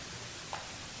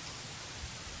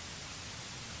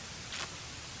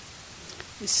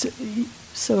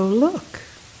 So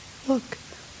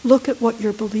look at what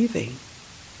you're believing,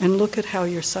 and look at how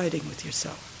you're siding with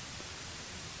yourself.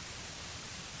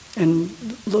 And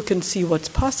look and see what's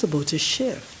possible to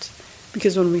shift.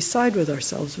 Because when we side with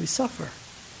ourselves, we suffer.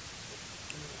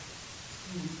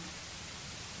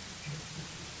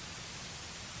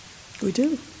 We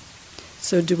do.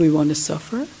 So do we want to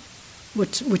suffer?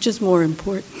 Which is more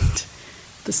important?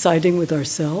 The siding with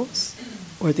ourselves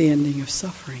or the ending of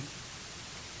suffering?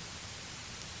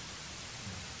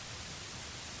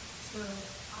 So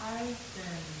I've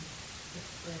been,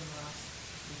 in the last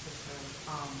week or so,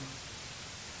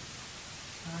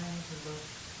 trying to look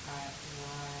at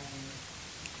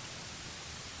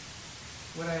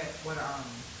what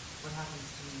happens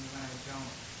to me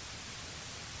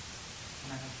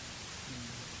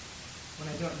when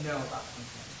I don't know about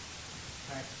something,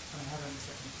 right? When I have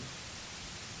uncertainty.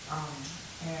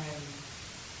 And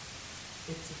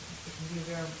it can be a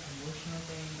very emotional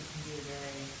thing, it can be a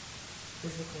very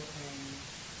physical thing,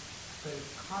 but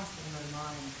it's constantly in my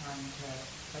mind trying to,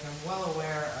 I'm well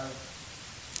aware of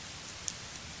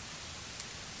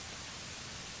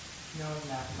knowing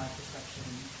that my perception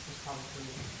is probably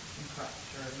incorrect,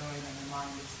 or knowing that my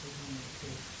mind is taking me to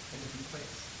a different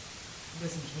place. It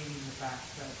doesn't change the fact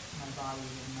that my body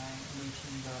and my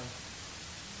emotions are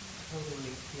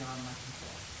totally beyond my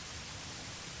control.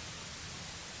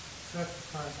 So that's as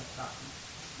far as I've gotten.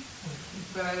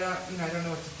 But I don't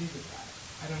know what to do with that.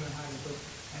 I don't know how to look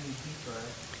any deeper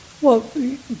Well,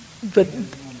 but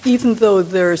even though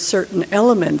there are certain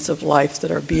elements of life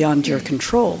that are beyond your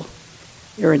control,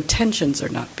 your intentions are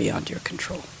not beyond your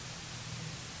control.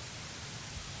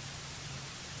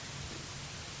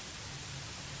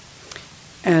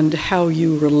 And how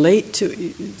you relate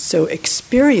to, so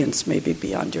experience may be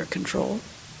beyond your control,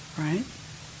 right?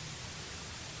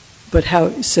 But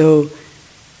so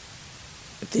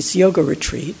at this yoga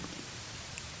retreat,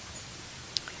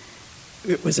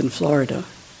 it was in Florida,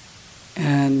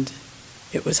 and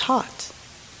it was hot.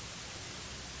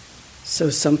 So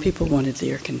some people wanted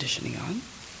the air conditioning on,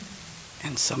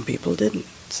 and some people didn't.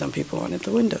 Some people wanted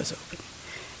the windows open.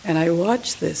 And I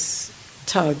watched this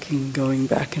tugging going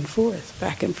back and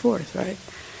forth, right?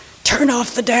 Turn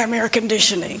off the damn air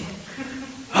conditioning.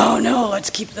 Oh no, let's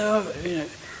keep the...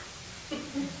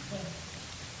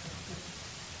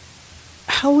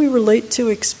 How we relate to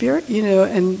experience,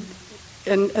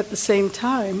 and at the same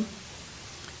time,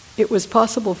 it was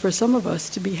possible for some of us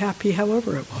to be happy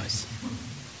however it was,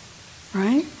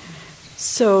 right?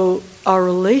 So our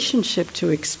relationship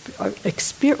to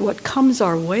what comes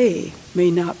our way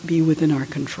may not be within our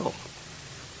control,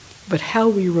 but how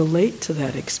we relate to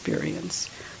that experience,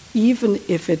 even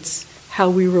if it's how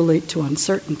we relate to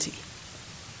uncertainty,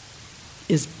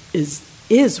 is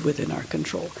within our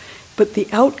control. But the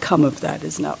outcome of that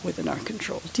is not within our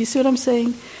control. Do you see what I'm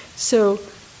saying? So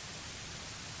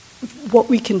what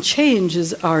we can change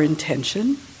is our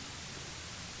intention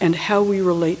and how we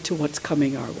relate to what's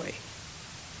coming our way.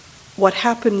 What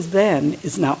happens then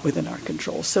is not within our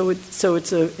control. So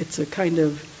it's a kind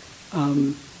of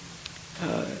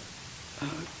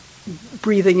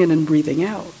breathing in and breathing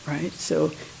out, right?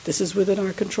 So this is within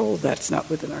our control, that's not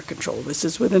within our control. This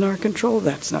is within our control,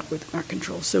 that's not within our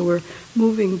control. So we're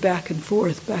moving back and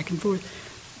forth.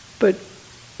 But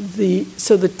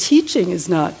the teaching is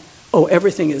not, oh,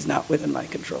 everything is not within my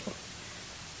control,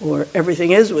 or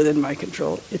everything is within my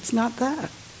control. It's not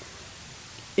that.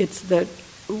 It's that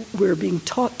we're being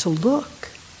taught to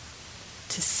look,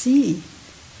 to see,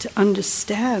 to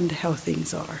understand how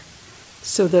things are,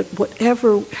 so that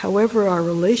however our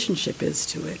relationship is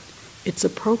to it, it's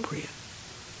appropriate.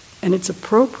 And it's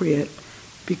appropriate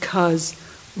because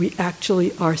we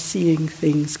actually are seeing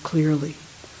things clearly.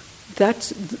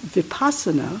 That's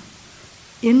vipassana,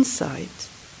 insight,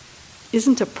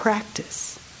 isn't a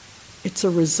practice. It's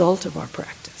a result of our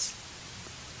practice.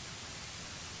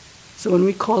 So when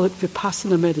we call it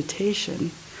vipassana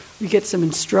meditation, we get some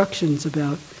instructions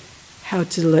about how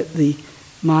to let the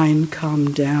mind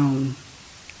calm down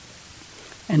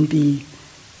and the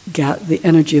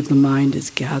energy of the mind is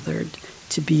gathered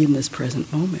to be in this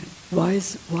present moment. Why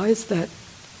is that?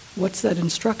 What's that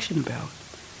instruction about?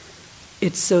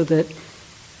 It's so that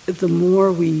the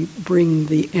more we bring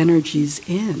the energies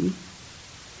in,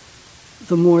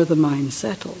 the more the mind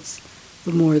settles.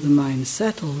 The more the mind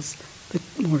settles, the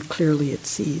more clearly it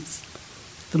sees.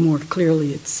 The more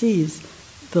clearly it sees,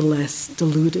 the less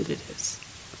deluded it is.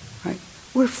 Right?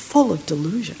 We're full of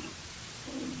delusion.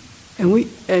 And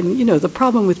the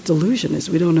problem with delusion is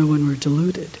we don't know when we're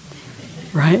deluded.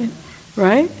 Right?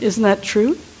 Right? Isn't that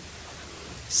true?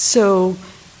 So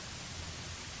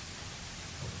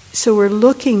we're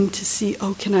looking to see,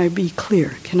 can I be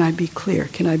clear? Can I be clear?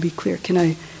 Can I be clear? Can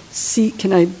I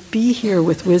be here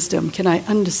with wisdom? Can I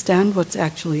understand what's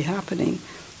actually happening?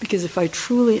 Because if I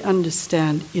truly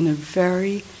understand in a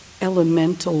very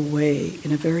elemental way,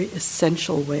 in a very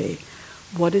essential way,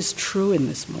 what is true in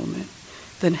this moment,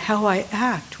 then how I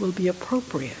act will be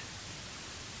appropriate.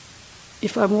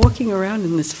 If I'm walking around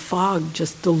in this fog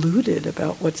just deluded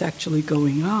about what's actually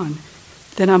going on,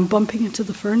 then I'm bumping into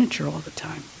the furniture all the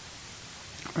time,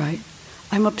 right?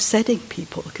 I'm upsetting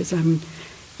people because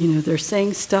they're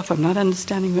saying stuff, I'm not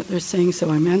understanding what they're saying,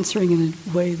 so I'm answering in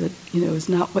a way that, is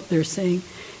not what they're saying.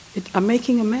 I'm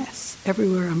making a mess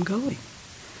everywhere I'm going.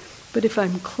 But if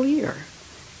I'm clear,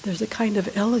 there's a kind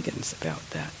of elegance about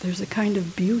that. There's a kind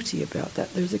of beauty about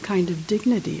that. There's a kind of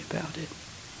dignity about it.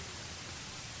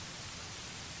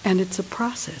 And it's a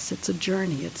process. It's a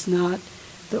journey. It's not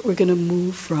that we're going to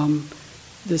move from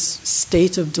this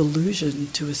state of delusion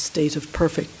to a state of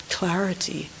perfect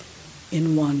clarity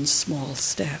in one small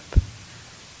step.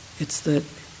 It's that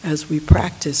as we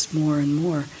practice more and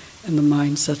more, and the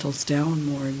mind settles down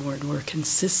more and more, and we're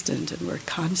consistent and we're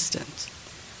constant,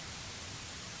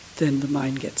 then the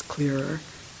mind gets clearer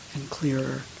and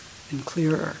clearer and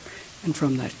clearer. And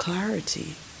from that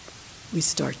clarity, we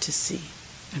start to see.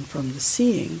 And from the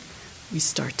seeing, we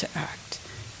start to act.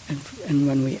 And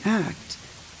when we act,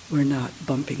 we're not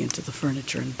bumping into the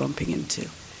furniture and bumping into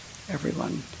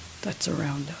everyone that's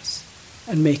around us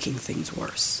and making things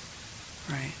worse,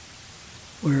 right?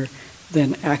 We're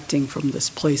then acting from this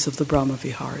place of the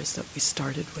Brahmaviharas that we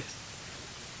started with.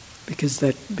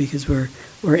 Because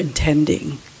we're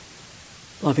intending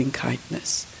loving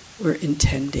kindness, we're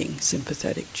intending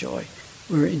sympathetic joy,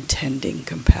 we're intending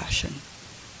compassion,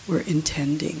 we're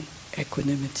intending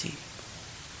equanimity.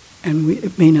 And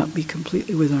it may not be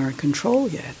completely within our control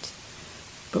yet,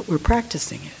 but we're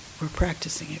practicing it,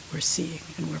 we're seeing,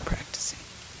 and we're practicing.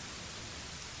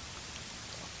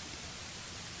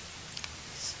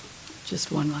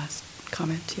 Just one last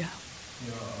comment, yeah.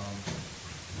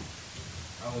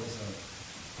 I was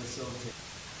facilitating.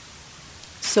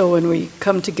 So when we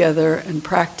come together and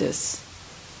practice,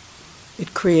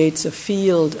 it creates a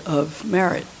field of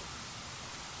merit.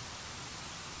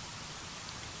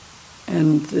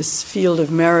 And this field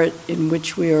of merit in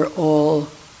which we are all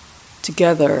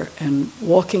together and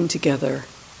walking together,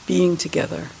 being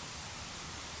together,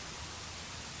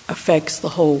 affects the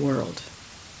whole world.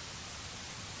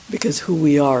 Because who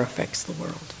we are affects the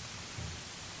world.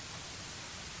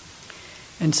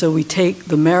 And so we take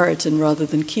the merit, and rather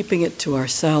than keeping it to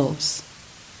ourselves,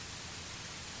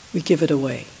 we give it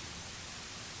away.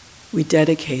 We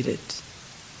dedicate it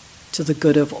to the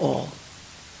good of all.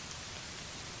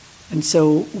 And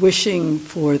so wishing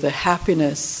for the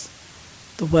happiness,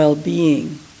 the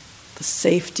well-being, the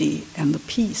safety and the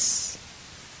peace,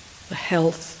 the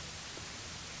health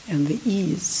and the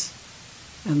ease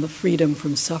and the freedom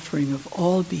from suffering of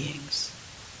all beings,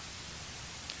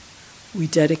 we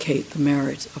dedicate the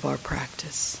merit of our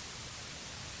practice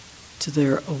to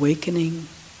their awakening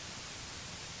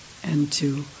and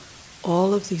to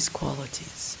all of these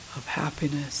qualities of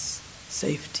happiness,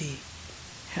 safety,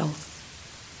 health,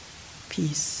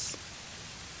 peace,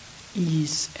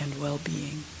 ease and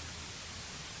well-being,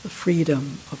 the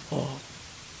freedom of all.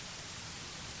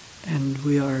 And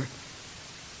we are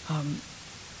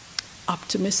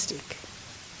optimistic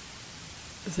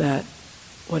that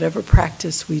whatever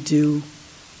practice we do,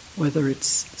 whether it's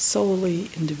solely,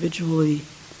 individually,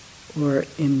 or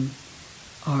in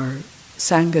our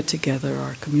Sangha together,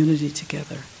 our community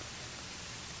together,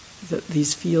 that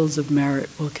these fields of merit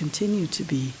will continue to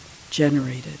be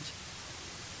generated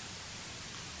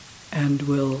and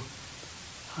will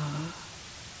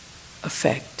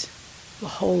affect the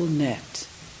whole net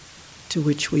to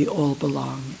which we all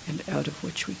belong and out of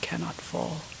which we cannot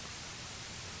fall.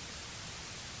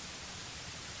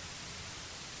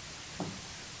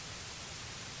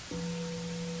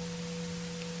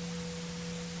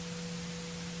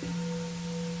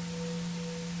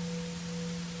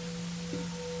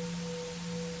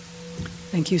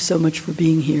 Thank you so much for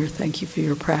being here. Thank you for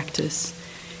your practice.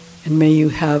 And may you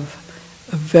have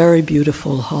a very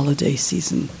beautiful holiday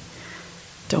season.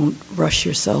 Don't rush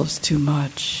yourselves too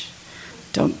much.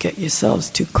 Don't get yourselves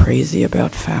too crazy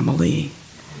about family.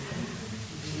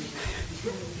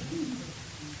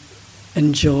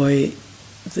 Enjoy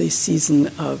the season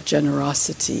of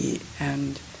generosity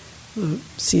and the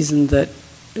season that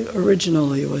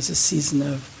originally was a season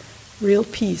of real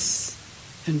peace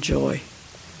and joy.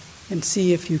 And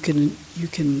see if you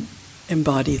can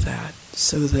embody that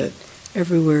so that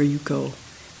everywhere you go,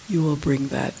 you will bring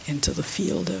that into the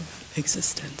field of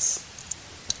existence.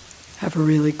 Have a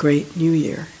really great New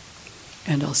Year,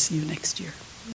 and I'll see you next year.